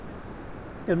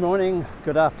Good morning,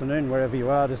 good afternoon, wherever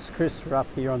you are. This is Chris. We're up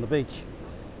here on the beach,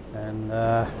 and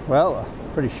well,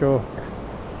 pretty sure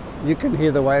you can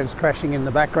hear the waves crashing in the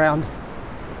background.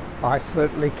 I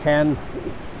certainly can.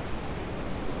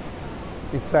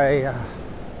 It's a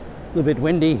little bit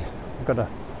windy. I've got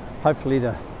hopefully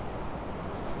the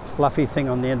fluffy thing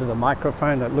on the end of the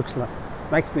microphone that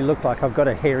makes me look like I've got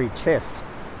a hairy chest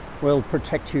will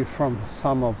protect you from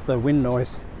some of the wind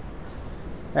noise.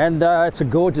 And it's a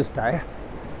gorgeous day.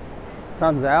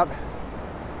 Sun's out,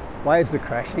 waves are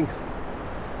crashing,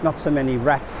 not so many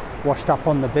rats washed up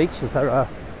on the beach as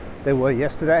there were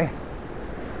yesterday,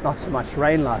 not so much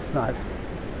rain last night,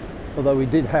 although we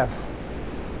did have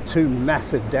two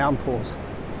massive downpours.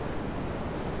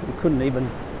 You couldn't even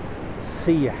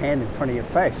see your hand in front of your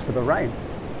face for the rain,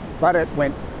 but it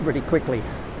went pretty quickly,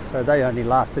 so they only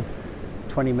lasted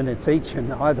 20 minutes each,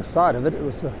 and either side of it, it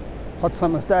was a hot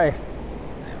summer's day.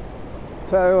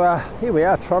 So here we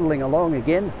are trundling along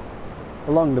again,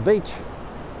 along the beach,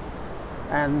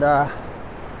 and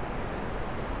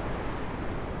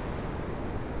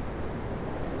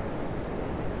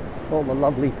all the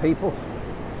lovely people.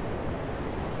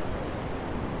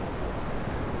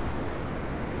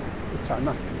 Which I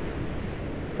must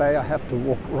say I have to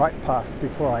walk right past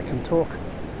before I can talk,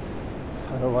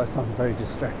 otherwise I'm very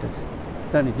distracted.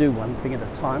 I can only do one thing at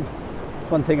a time.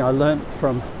 It's one thing I learnt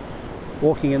from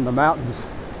walking in the mountains: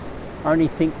 only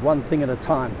think one thing at a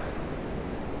time.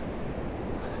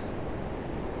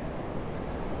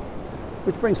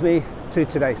 Which brings me to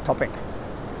today's topic.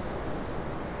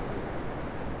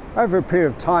 Over a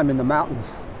period of time in the mountains,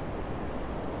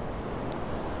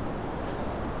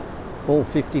 all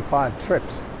 55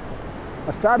 trips,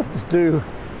 I started to do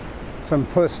some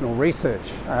personal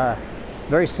research,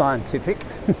 very scientific,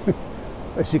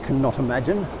 as you cannot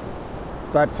imagine,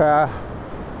 but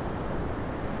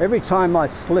every time I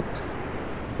slipped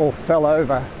or fell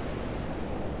over,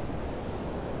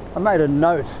 I made a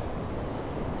note,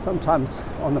 sometimes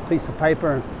on a piece of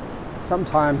paper and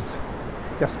sometimes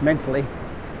just mentally.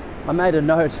 I made a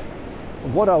note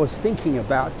of what I was thinking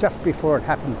about just before it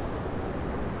happened.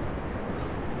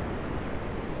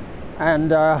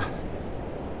 And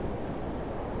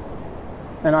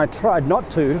I tried not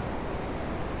to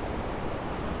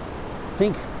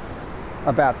think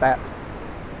about that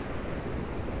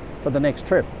for the next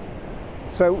trip.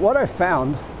 So what I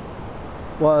found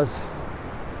was,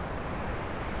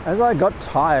 as I got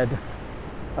tired,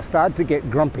 I started to get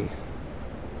grumpy.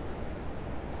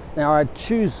 Now I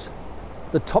choose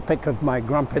the topic of my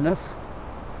grumpiness.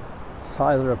 It's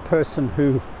either a person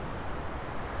who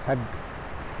had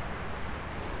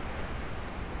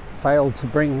failed to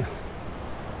bring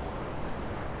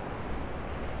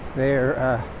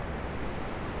their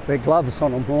gloves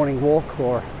on a morning walk,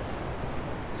 or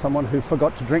someone who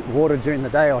forgot to drink water during the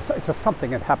day, or just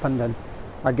something had happened and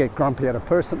I get grumpy at a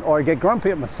person, or I get grumpy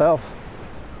at myself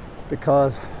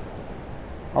because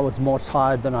I was more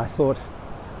tired than I thought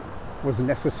was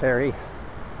necessary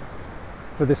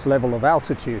for this level of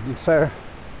altitude. And so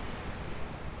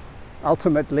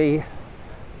ultimately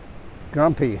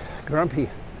grumpy,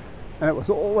 and it was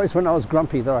always when I was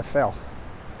grumpy that I fell.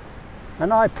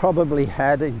 And I probably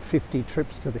had, in 50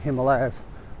 trips to the Himalayas,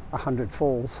 100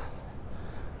 falls.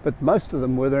 But most of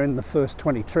them were there in the first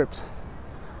 20 trips.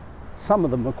 Some of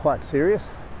them were quite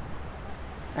serious.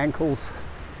 Ankles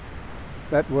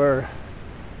that were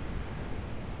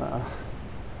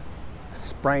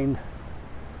sprained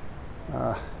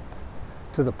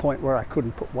to the point where I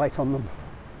couldn't put weight on them,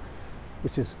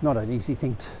 which is not an easy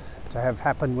thing to have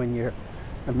happen when you're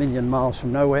a million miles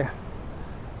from nowhere,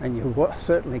 and you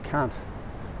certainly can't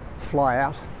fly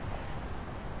out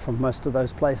from most of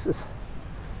those places.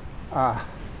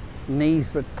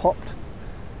 Knees that popped,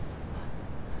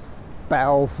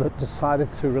 bowels that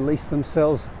decided to release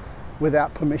themselves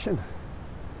without permission,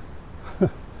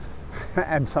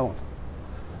 and so on.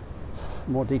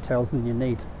 More details than you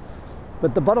need.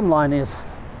 But the bottom line is,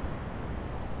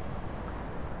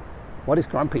 what is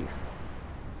grumpy?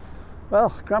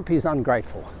 Well, grumpy is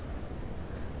ungrateful.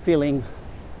 Feeling,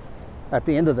 at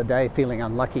the end of the day, feeling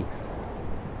unlucky.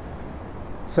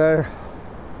 So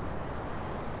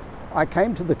I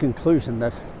came to the conclusion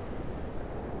that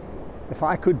if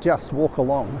I could just walk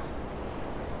along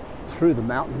through the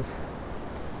mountains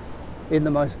in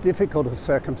the most difficult of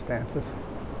circumstances,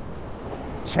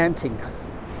 chanting.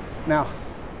 Now,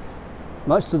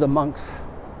 most of the monks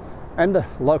and the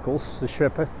locals, the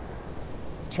Sherpa,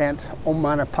 chant Om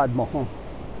Mani Padme Hum,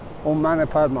 Om Mani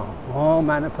Padme Hum, Om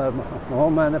Mani Padme Hum,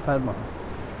 Om Mani Padme Hum.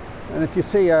 And if you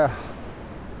see a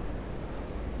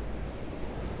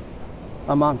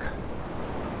monk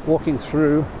walking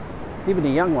through even a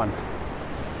young one,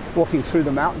 walking through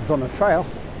the mountains on a trail,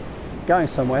 going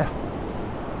somewhere,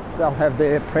 they'll have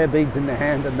their prayer beads in their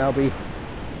hand and they'll be,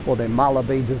 or their mala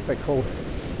beads as they're called,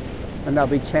 and they'll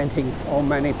be chanting Om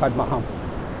Mani Padme Hum.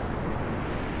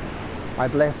 I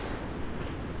bless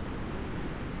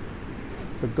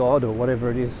the God or whatever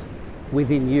it is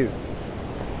within you.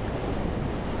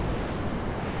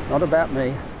 Not about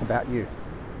me, about you.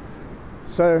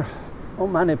 So,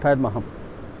 Om Mani Padme Hum.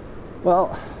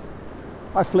 Well,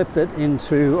 I flipped it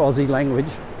into Aussie language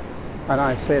and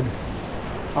I said,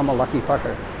 I'm a lucky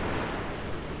fucker.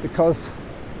 Because,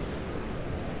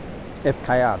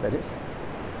 FKR that is.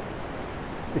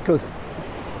 Because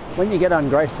when you get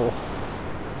ungrateful,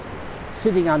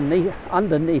 sitting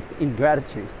underneath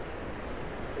ingratitude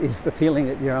is the feeling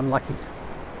that you're unlucky.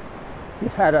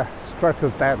 You've had a stroke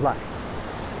of bad luck.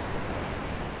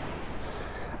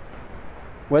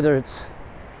 Whether it's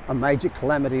a major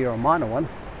calamity or a minor one,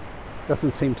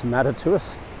 doesn't seem to matter to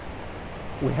us.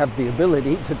 We have the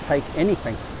ability to take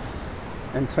anything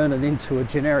and turn it into a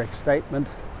generic statement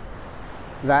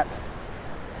that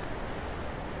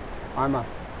I'm an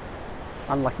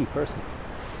unlucky person,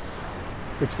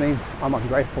 which means I'm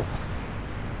ungrateful.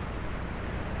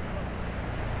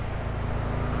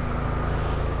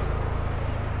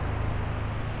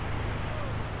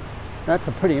 That's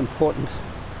a pretty important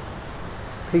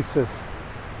piece of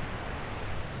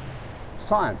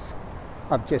science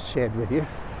I've just shared with you,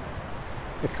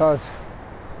 because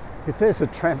if there's a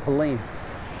trampoline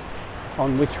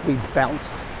on which we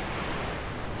bounced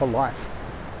for life,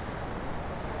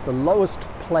 the lowest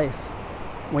place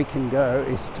we can go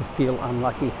is to feel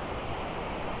unlucky,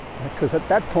 because at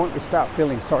that point we start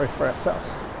feeling sorry for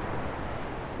ourselves.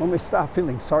 When we start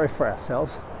feeling sorry for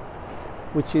ourselves,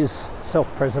 which is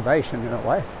self-preservation in a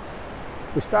way,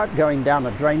 we start going down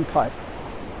a drain pipe.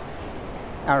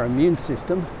 Our immune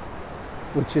system,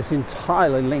 which is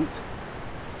entirely linked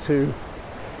to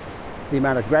the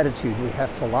amount of gratitude we have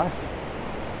for life,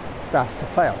 starts to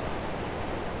fail.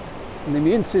 When the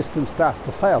immune system starts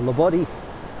to fail, the body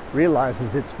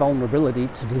realizes its vulnerability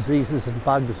to diseases and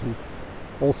bugs and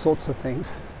all sorts of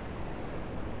things,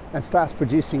 and starts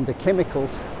producing the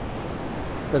chemicals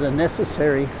that are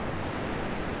necessary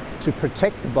to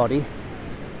protect the body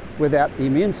without the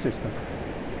immune system.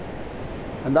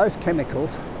 And those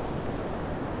chemicals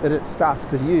that it starts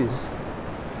to use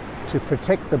to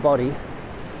protect the body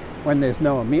when there's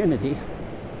no immunity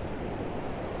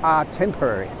are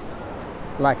temporary,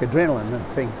 like adrenaline and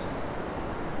things.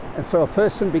 And so a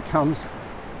person becomes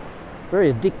very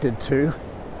addicted to,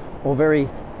 or very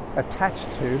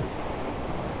attached to,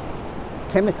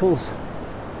 chemicals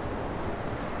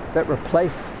that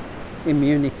replace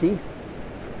immunity,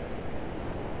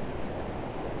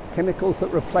 chemicals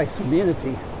that replace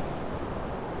immunity,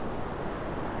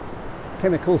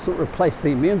 chemicals that replace the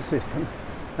immune system,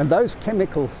 and those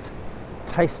chemicals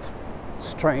taste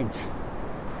strange.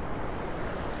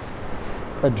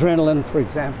 Adrenaline, for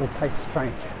example, tastes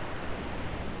strange.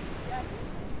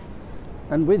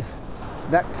 And with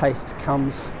that taste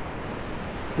comes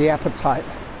the appetite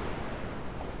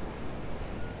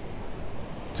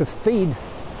to feed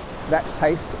that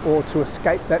taste or to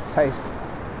escape that taste,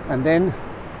 and then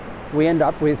we end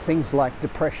up with things like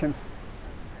depression,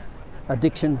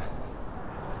 addiction,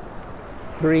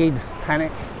 greed,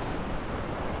 panic,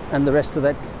 and the rest of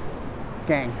that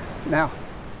gang. Now,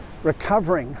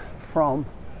 recovering from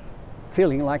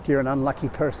feeling like you're an unlucky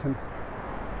person,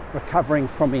 recovering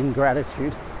from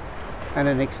ingratitude, and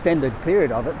an extended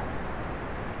period of it,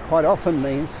 quite often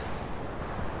means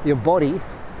your body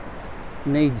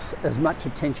needs as much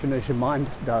attention as your mind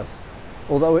does.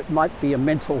 Although it might be a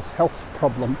mental health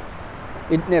problem,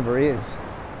 it never is.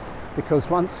 Because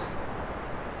once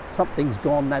something's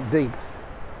gone that deep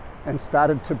and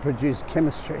started to produce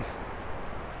chemistry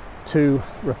to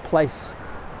replace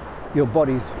your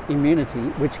body's immunity,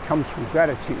 which comes from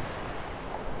gratitude,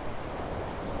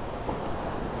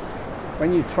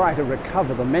 when you try to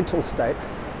recover the mental state,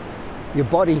 your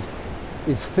body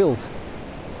is filled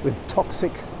with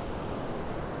toxic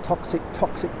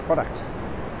product,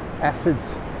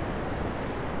 acids,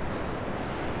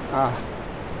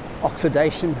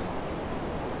 oxidation,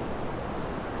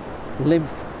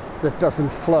 lymph that doesn't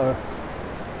flow.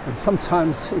 And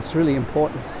sometimes it's really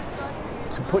important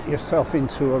to put yourself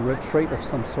into a retreat of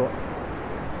some sort,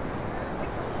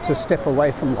 to step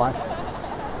away from life.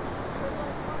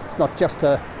 It's not just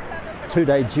a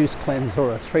 2-day juice cleanse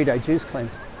or a 3-day juice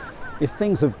cleanse. If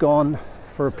things have gone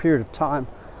for a period of time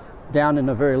down in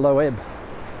a very low ebb,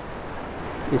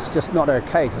 it's just not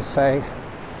okay to say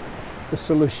the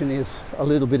solution is a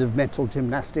little bit of mental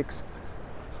gymnastics,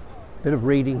 a bit of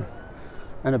reading,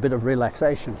 and a bit of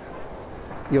relaxation,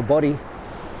 your body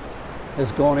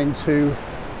has gone into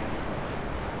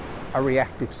a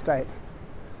reactive state.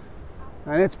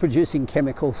 And it's producing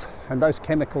chemicals, and those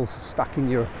chemicals are stuck in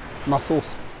your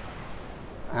muscles.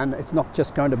 And it's not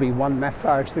just going to be one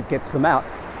massage that gets them out.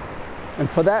 And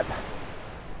for that,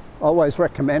 I always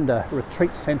recommend a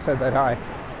retreat center that I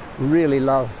really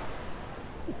love,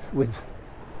 with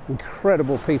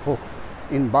incredible people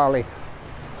in Bali.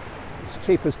 It's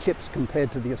cheap as chips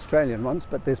compared to the Australian ones,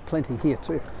 but there's plenty here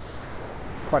too.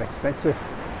 Quite expensive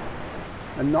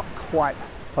and not quite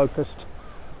focused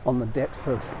on the depth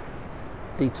of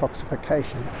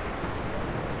detoxification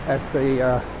as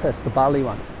the Bali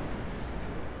one.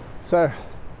 So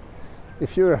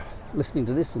if you're listening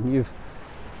to this and you've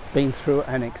been through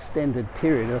an extended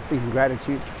period of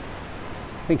ingratitude,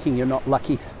 thinking you're not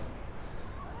lucky,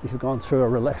 if you've gone through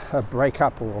a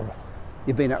breakup, or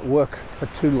you've been at work for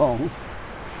too long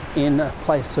in a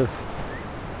place of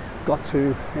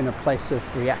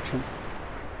reaction,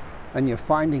 and you're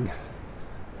finding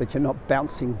that you're not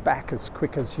bouncing back as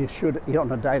quick as you should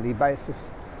on a daily basis,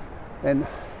 then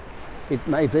it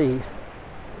may be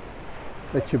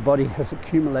that your body has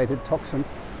accumulated toxin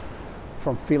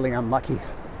from feeling unlucky,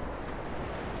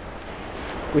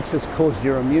 which has caused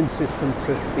your immune system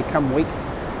to become weak,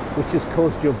 which has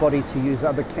caused your body to use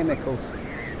other chemicals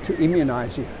to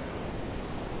immunize you.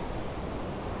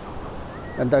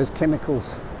 And those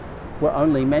chemicals were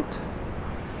only meant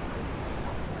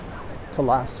to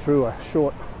last through a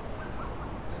short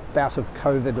bout of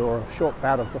COVID, or a short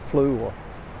bout of the flu, or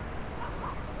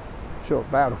short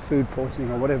bout of food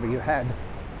poisoning, or whatever you had.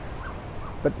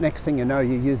 But next thing you know,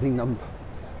 you're using them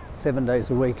 7 days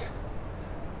a week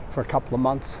for a couple of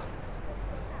months,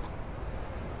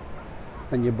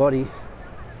 and your body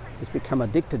has become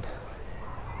addicted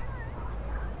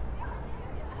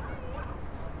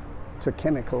to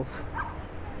chemicals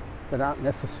that aren't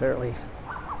necessarily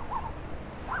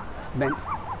meant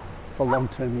for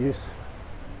long-term use.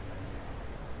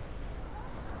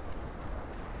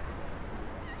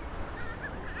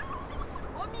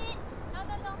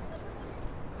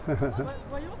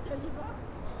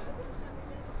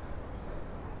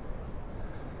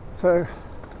 So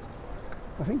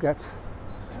I think that's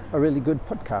a really good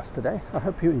podcast today. I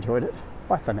hope you enjoyed it.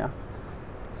 Bye for now.